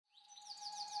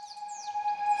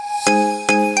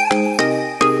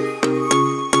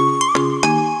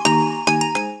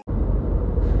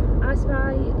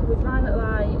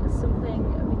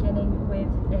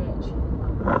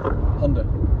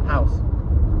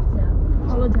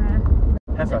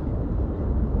Heifer.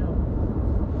 No.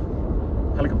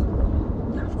 Helicopter.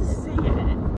 You have to see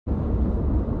it.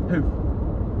 Hoof.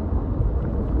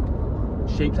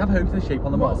 Sheep have hoofs, there's sheep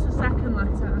on the mall. What's the second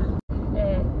letter?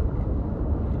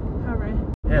 Harry.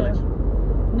 Hairless.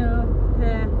 No.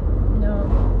 Hair. No.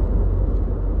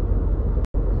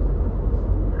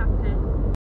 Happy.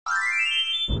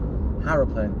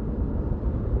 Aeroplane.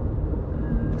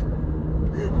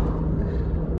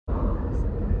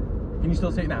 Can you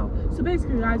still see it now? So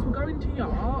basically, guys, we're going to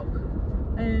York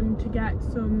to get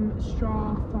some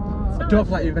straw for... I don't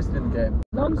feel like you invested in the game.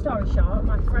 Long story short,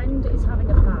 my friend is having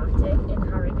a party in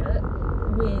Harrogate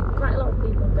with quite a lot of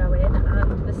people going,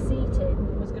 and the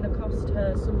seating was going to cost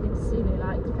her something silly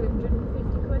like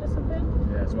 350 quid or something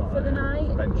for the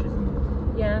night. Benches and...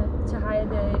 Yeah, to hire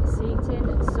the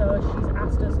seating. So she's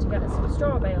asked us to get us some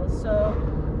straw bales. So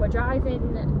we're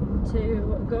driving to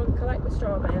go and collect the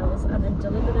straw bales and then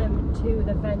deliver them to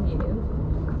the venue.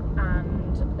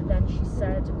 And then she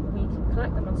said we can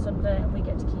collect them on Sunday and we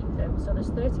get to keep them. So there's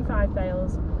 35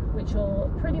 bales, which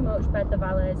will pretty much bed the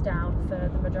valleys down for the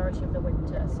majority of the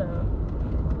winter. So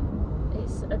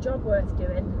it's a job worth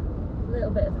doing. A little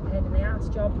bit of a pain in the ass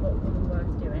job, but one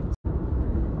worth doing.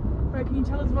 Right, can you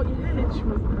tell us what your hitch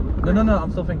was? No,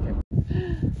 I'm still thinking.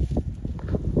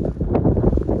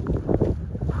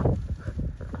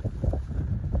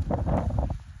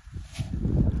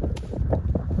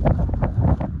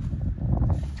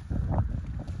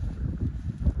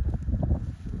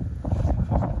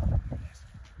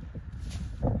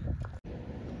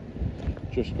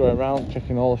 Just going around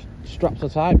checking all the straps are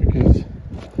tight because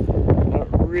I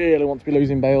don't really want to be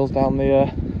losing bales down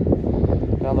the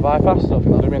bypass. I don't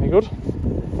think that'll do me any good.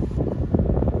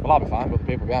 Well, I'll be fine, but the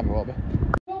people behind me won't be.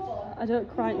 I don't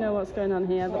quite know what's going on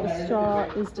here, but the straw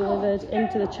is delivered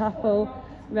into the chapel,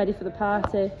 ready for the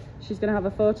party. She's going to have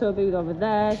a photo booth over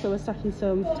there, so we're stacking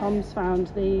some. Tom's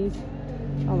found these.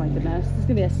 Oh my goodness, there's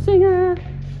going to be a singer.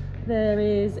 There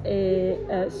is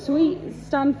a sweet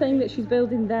stand thing that she's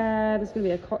building there. There's going to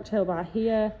be a cocktail bar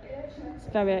here. It's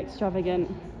very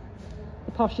extravagant.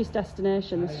 The poshest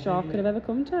destination the straw could have ever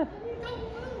come to.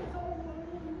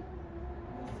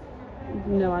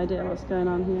 No idea what's going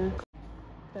on here.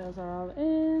 Bales are all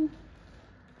in.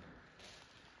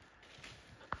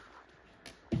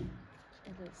 A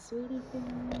little sweetie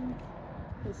thing.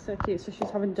 It's so cute. So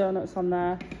she's having donuts on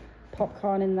there,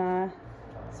 popcorn in there,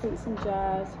 sweets and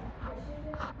jars.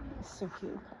 It's so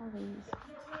cute. Look at all these.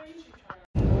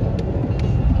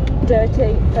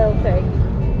 Dirty, filthy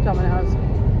Domino's.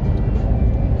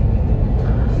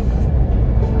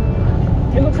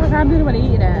 It looks like I'm the one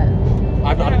eating it.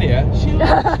 I've not had it yet. You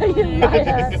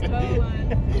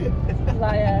liar.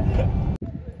 Liar.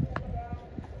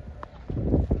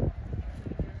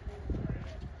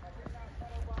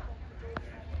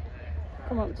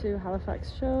 Come up to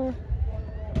Halifax Show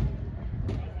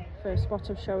for a spot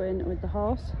of showing with the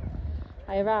horse.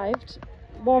 I arrived,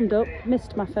 warmed up,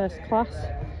 missed my first class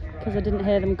because I didn't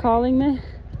hear them calling me.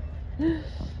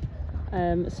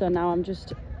 So now I'm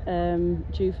just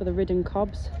due for the ridden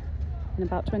cobs in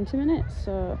about 20 minutes,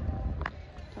 so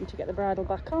time to get the bridle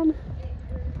back on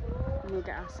and we'll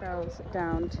get ourselves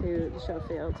down to the show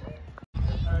field.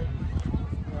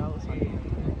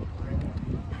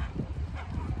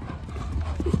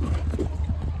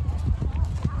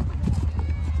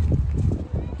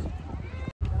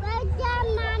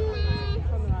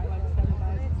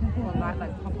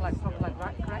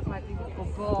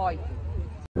 Good boy.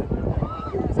 Is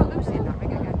that Lucy in that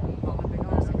ring again? All the big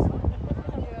horses.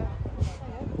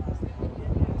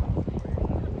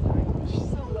 She's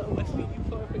so little, I think you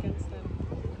put up against them.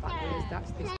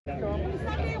 That's this. They're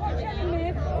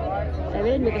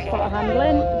in with the spot of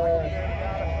handling.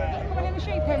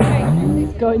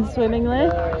 It's going swimmingly.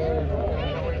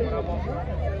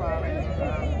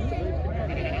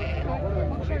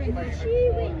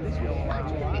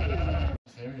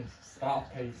 Serious. Start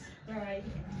pace. Right.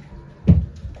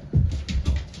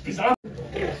 Bizarre.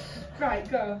 Right,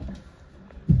 go.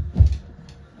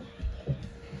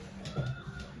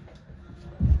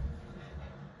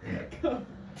 Go.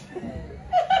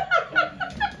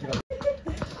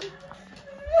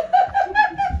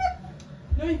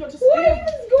 No, you've got to spin. What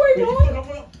is going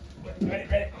on?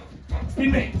 Ready.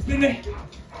 Spin me. Spinning.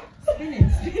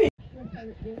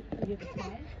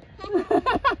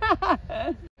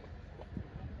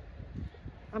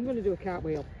 I'm going to do a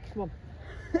cartwheel. Come on.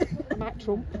 I might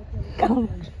trump.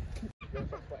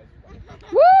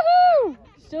 Woohoo!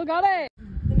 Still got it!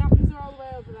 The nappies are all the way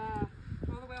over there.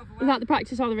 All the way over Is that the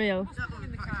practice or the real?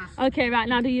 in the car. Okay, right,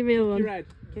 now do your real one. Red.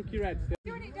 Tuck your red.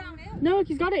 Doing it downhill. No, look,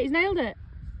 he's got it, he's nailed it.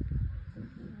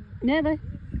 Nearly.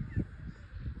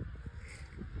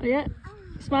 Oh yeah,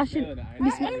 smashing. Who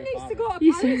needs to go to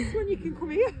You Paris when you can come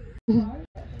here?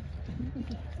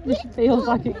 This feels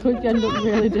like it could end up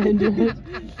really dangerous.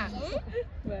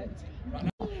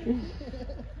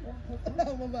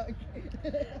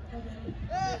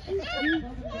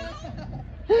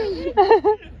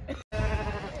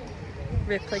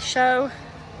 Ripley show.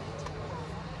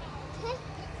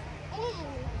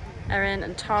 Erin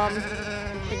and Tom,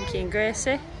 and Pinky and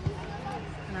Gracie,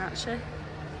 and Archie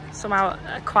somehow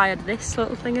acquired this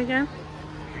little thing again.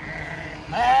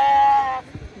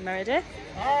 Meredith.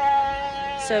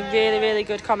 So really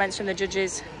good comments from the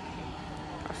judges.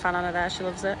 Got a fan on her there, she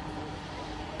loves it.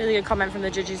 Really good comment from the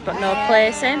judges, but no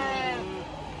placing.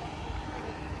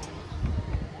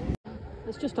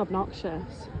 It's just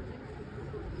obnoxious.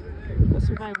 Got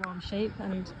some very warm sheep,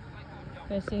 and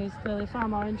Gracie is clearly far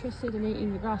more interested in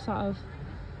eating the grass out of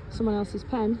someone else's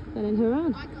pen than in her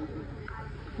own.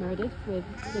 Meredith with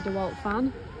the DeWalt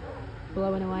fan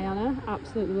blowing away on her,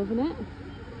 absolutely loving it.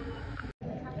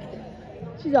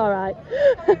 She's alright.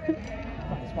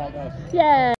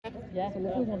 Yeah. Yeah. It's a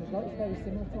lovely one, it's very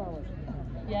similar to ours.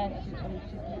 Yeah, she's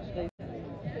literally.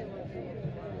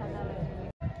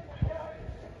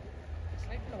 It's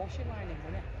like the washing line,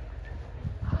 isn't it?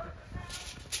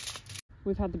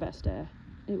 We've had the best day.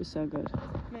 It was so good.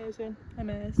 Amazing.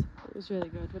 Amazing. It was really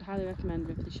good. Would highly recommend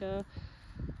Ripley show.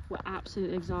 We're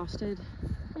absolutely exhausted.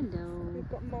 Hello. We've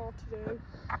got more to do.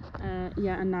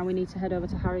 Yeah, and now we need to head over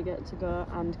to Harrogate to go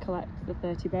and collect the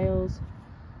 30 bales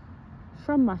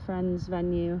from my friend's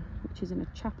venue, which is in a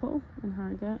chapel in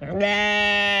Harrogate.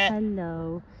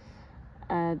 Hello.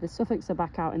 The Suffolks are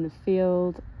back out in the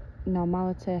field.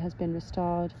 Normality has been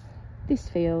restored. This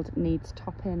field needs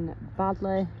topping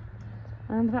badly.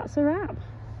 And that's a wrap.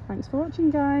 Thanks for watching,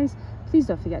 guys. Please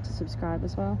don't forget to subscribe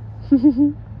as well.